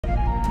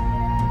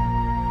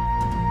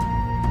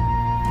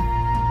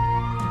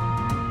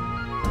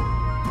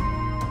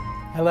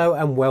Hello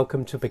and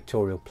welcome to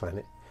Pictorial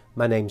Planet.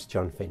 My name's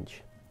John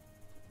Finch.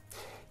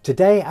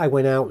 Today I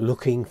went out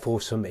looking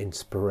for some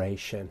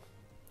inspiration.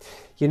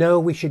 You know,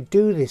 we should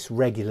do this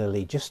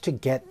regularly just to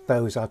get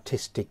those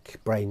artistic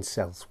brain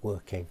cells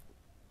working.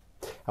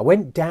 I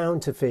went down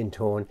to Finch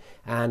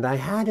and I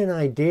had an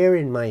idea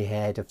in my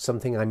head of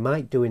something I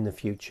might do in the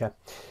future,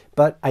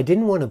 but I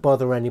didn't want to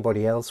bother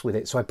anybody else with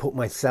it, so I put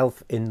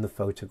myself in the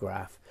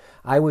photograph.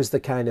 I was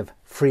the kind of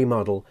free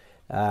model,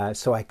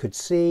 so I could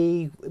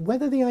see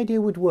whether the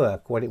idea would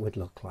work, what it would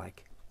look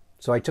like.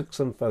 So I took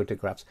some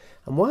photographs,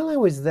 and while I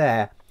was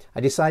there I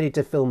decided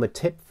to film a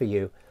tip for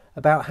you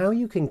about how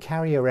you can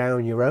carry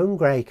around your own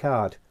grey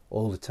card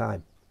all the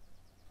time.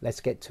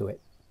 Let's get to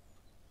it.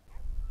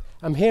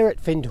 I'm here at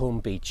Finch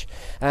Beach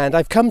and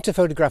I've come to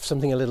photograph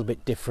something a little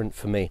bit different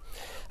for me.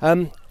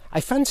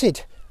 I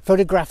fancied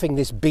photographing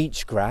this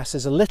beach grass.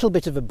 There's a little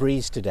bit of a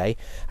breeze today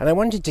and I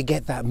wanted to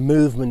get that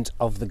movement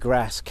of the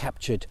grass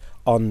captured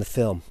on the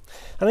film.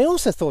 And I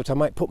also thought I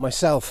might put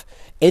myself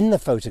in the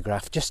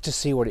photograph just to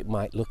see what it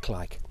might look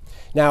like.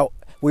 Now,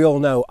 we all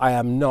know I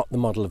am not the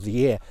model of the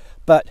year,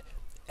 but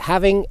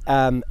having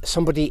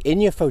somebody in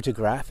your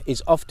photograph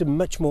is often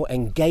much more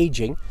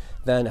engaging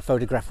than a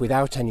photograph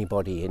without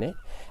anybody in it.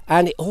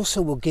 And it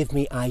also will give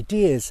me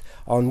ideas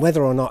on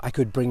whether or not I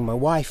could bring my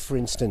wife, for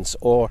instance,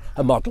 or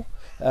a model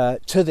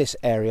to this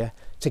area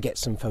to get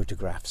some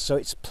photographs. So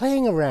it's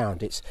playing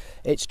around,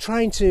 it's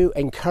trying to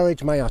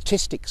encourage my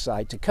artistic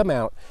side to come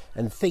out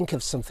and think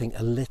of something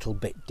a little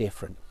bit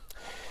different.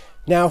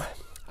 Now,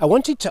 I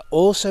wanted to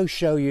also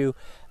show you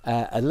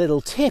a little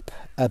tip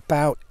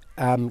about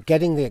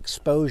getting the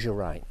exposure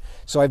right.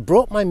 So I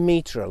brought my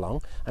meter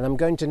along and I'm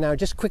going to now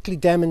just quickly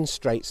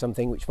demonstrate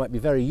something which might be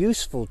very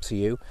useful to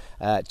you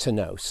to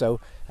know. So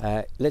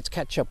let's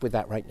catch up with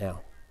that right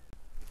now.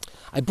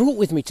 I brought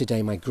with me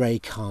today my grey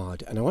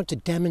card and I want to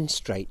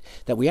demonstrate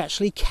that we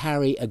actually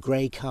carry a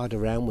grey card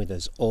around with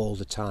us all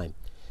the time.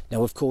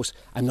 Now, of course,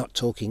 I'm not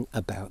talking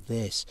about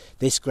this.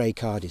 This grey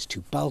card is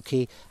too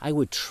bulky. I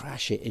would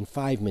trash it in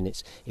 5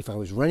 minutes if I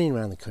was running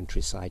around the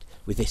countryside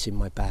with this in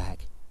my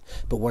bag.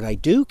 But what I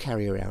do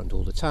carry around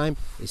all the time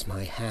is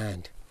my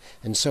hand.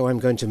 And so I'm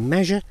going to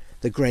measure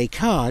the grey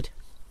card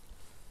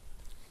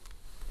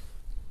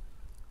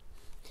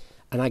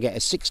and I get a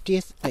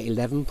 60th at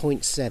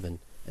 11.7.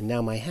 And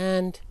now my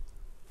hand,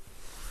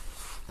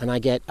 and I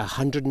get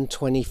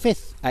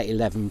 125th at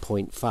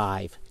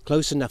 11.5.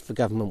 Close enough for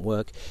government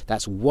work.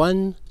 That's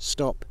one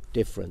stop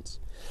difference.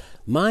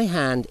 My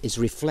hand is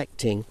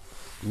reflecting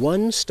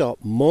one stop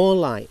more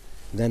light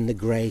than the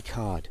grey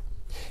card.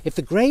 If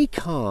the grey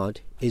card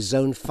is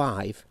zone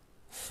 5,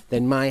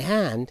 then my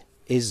hand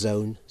is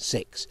zone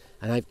 6.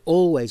 And I've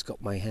always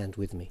got my hand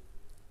with me.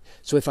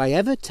 So if I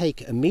ever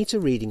take a meter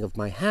reading of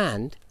my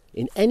hand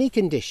in any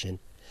condition,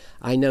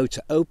 I know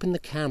to open the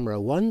camera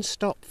one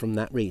stop from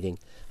that reading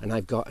and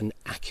I've got an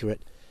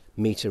accurate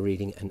meter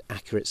reading, an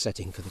accurate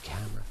setting for the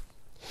camera.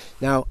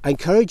 Now, I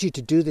encourage you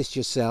to do this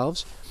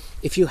yourselves.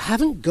 If you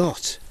haven't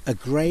got a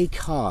grey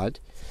card,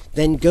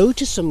 then go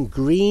to some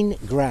green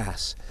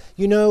grass.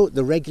 You know,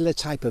 the regular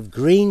type of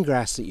green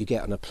grass that you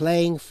get on a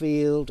playing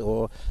field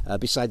or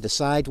beside the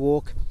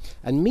sidewalk,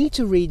 and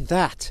meter read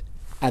that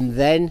and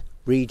then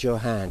read your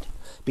hand.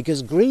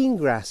 Because green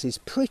grass is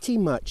pretty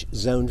much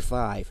zone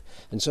 5,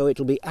 and so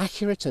it'll be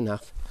accurate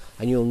enough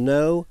and you'll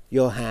know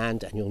your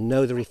hand and you'll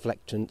know the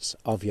reflectance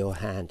of your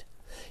hand.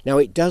 Now,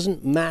 it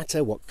doesn't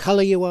matter what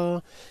colour you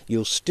are,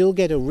 you'll still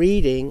get a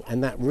reading,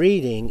 and that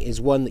reading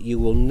is one that you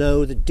will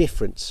know the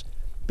difference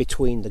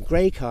between the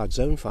grey card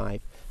zone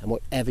 5 and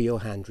whatever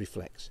your hand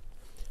reflects.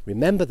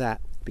 Remember that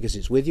because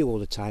it's with you all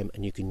the time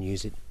and you can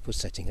use it for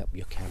setting up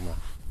your camera.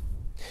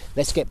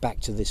 Let's get back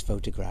to this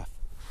photograph.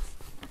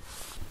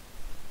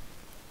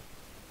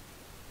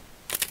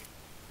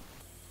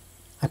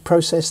 I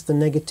processed the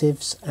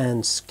negatives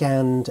and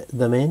scanned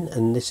them in,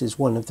 and this is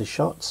one of the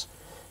shots.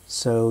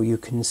 So you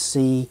can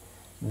see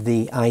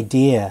the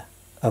idea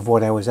of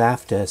what I was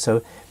after.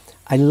 So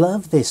I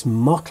love this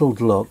mottled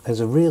look.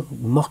 There's a real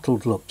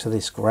mottled look to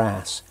this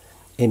grass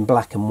in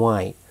black and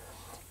white.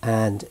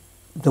 And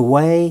the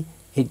way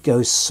it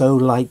goes so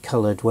light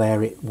coloured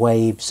where it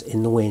waves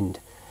in the wind.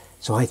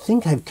 So I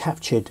think I've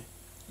captured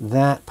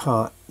that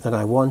part that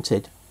I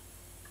wanted.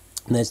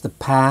 And there's the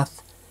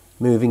path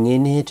moving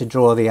in here to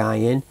draw the eye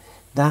in.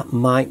 That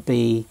might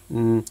be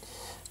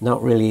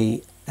not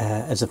really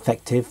as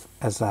effective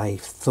as I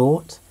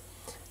thought.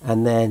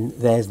 And then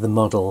there's the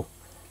model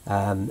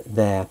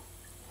there.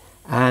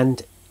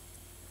 And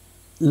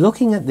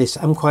looking at this,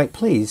 I'm quite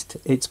pleased.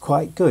 It's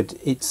quite good.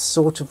 It's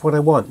sort of what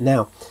I want.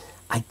 Now,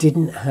 I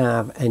didn't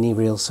have any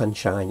real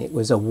sunshine. It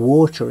was a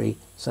watery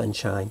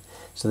sunshine.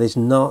 So there's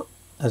not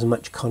as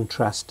much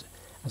contrast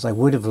as I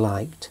would have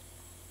liked.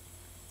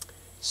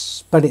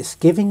 But it's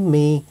giving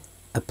me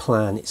a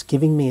plan. It's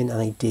giving me an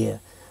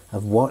idea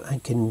of what I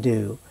can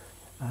do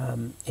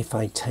if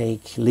I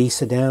take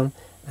Lisa down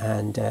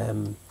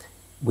and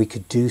we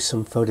could do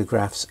some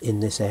photographs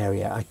in this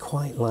area. I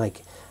quite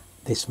like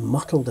this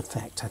mottled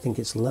effect. I think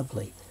it's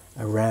lovely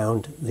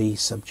around the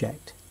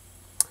subject.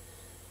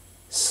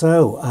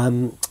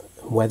 So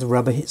where the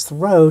rubber hits the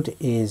road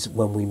is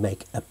when we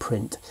make a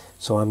print.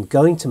 So I'm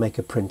going to make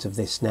a print of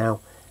this now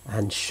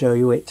and show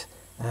you it.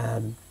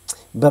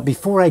 But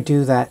before I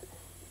do that,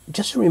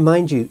 just to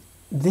remind you,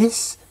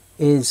 this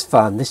is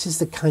fun. This is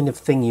the kind of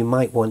thing you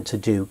might want to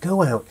do.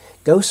 Go out,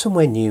 go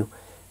somewhere new,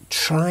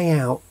 try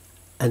out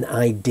an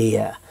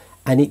idea.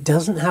 And it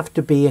doesn't have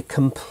to be a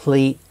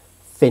complete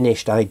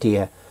finished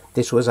idea.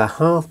 This was a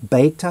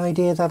half-baked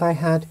idea that I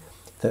had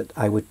that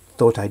I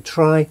thought I'd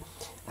try,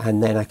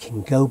 and then I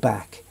can go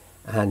back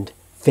and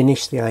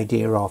finish the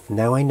idea off.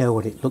 Now I know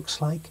what it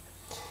looks like.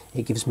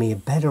 It gives me a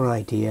better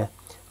idea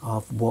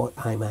of what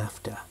I'm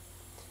after.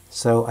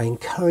 So I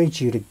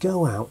encourage you to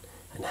go out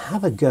and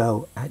have a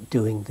go at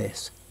doing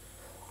this.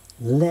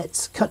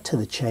 Let's cut to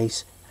the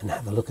chase and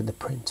have a look at the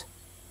print.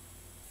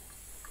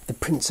 The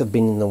prints have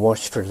been in the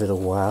wash for a little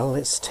while.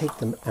 Let's take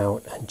them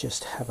out and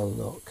just have a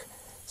look.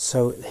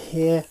 So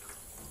here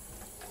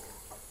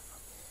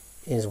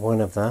is one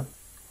of them,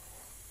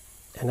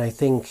 and I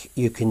think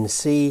you can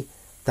see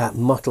that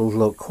mottled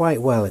look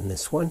quite well in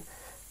this one.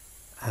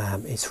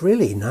 It's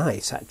really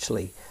nice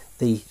actually.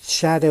 The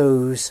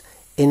shadows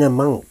in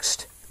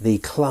amongst the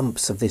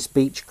clumps of this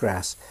beach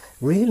grass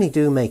really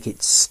do make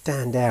it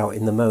stand out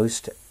in the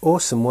most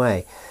awesome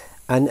way,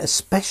 and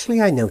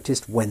especially I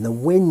noticed when the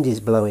wind is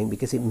blowing,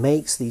 because it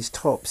makes these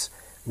tops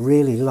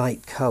really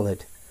light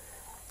coloured.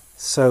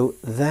 So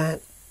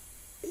that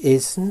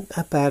isn't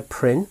a bad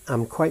print.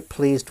 I'm quite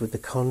pleased with the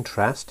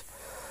contrast,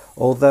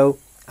 although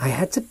I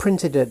had to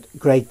print it at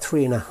grade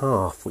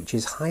 3.5, which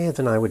is higher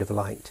than I would have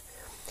liked.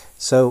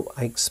 So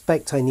I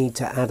expect I need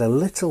to add a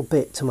little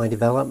bit to my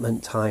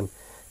development time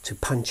to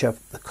punch up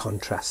the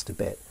contrast a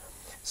bit.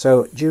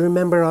 So do you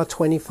remember our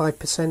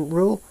 25%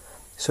 rule?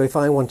 So if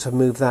I want to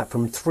move that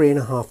from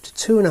 3.5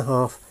 to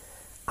 2.5,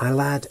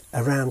 I'll add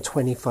around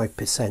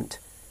 25%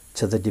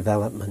 to the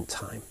development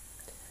time.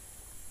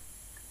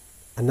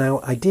 And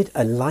now I did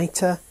a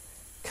lighter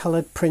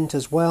coloured print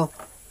as well.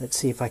 Let's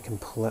see if I can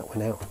pull that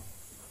one out.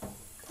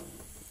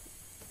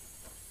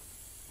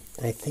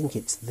 I think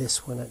it's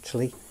this one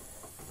actually.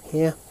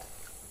 Here.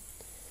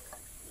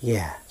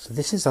 Yeah, so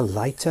this is a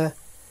lighter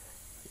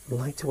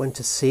one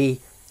to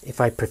see if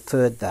I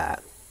preferred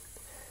that.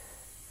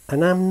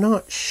 And I'm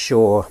not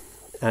sure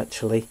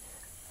actually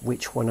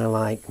which one I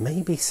like.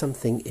 Maybe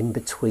something in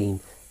between.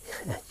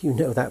 You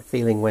know that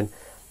feeling when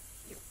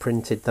you've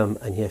printed them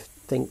and you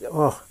think,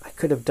 oh, I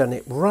could have done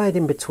it right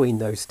in between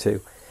those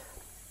two.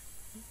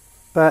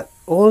 But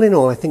all in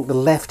all, I think the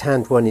left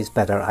hand one is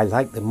better. I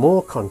like the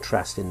more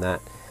contrast in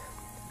that.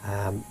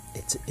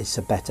 It's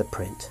a better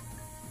print.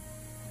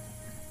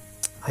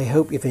 I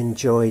hope you've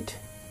enjoyed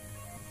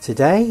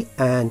today,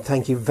 and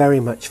thank you very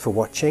much for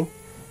watching.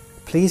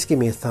 Please give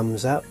me a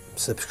thumbs up,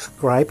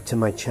 subscribe to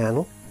my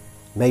channel,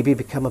 maybe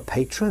become a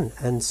patron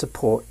and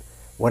support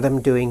what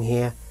I'm doing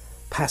here,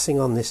 passing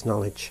on this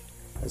knowledge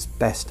as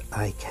best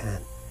I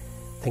can.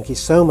 Thank you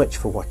so much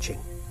for watching,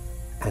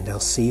 and I'll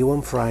see you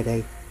on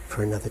Friday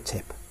for another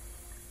tip.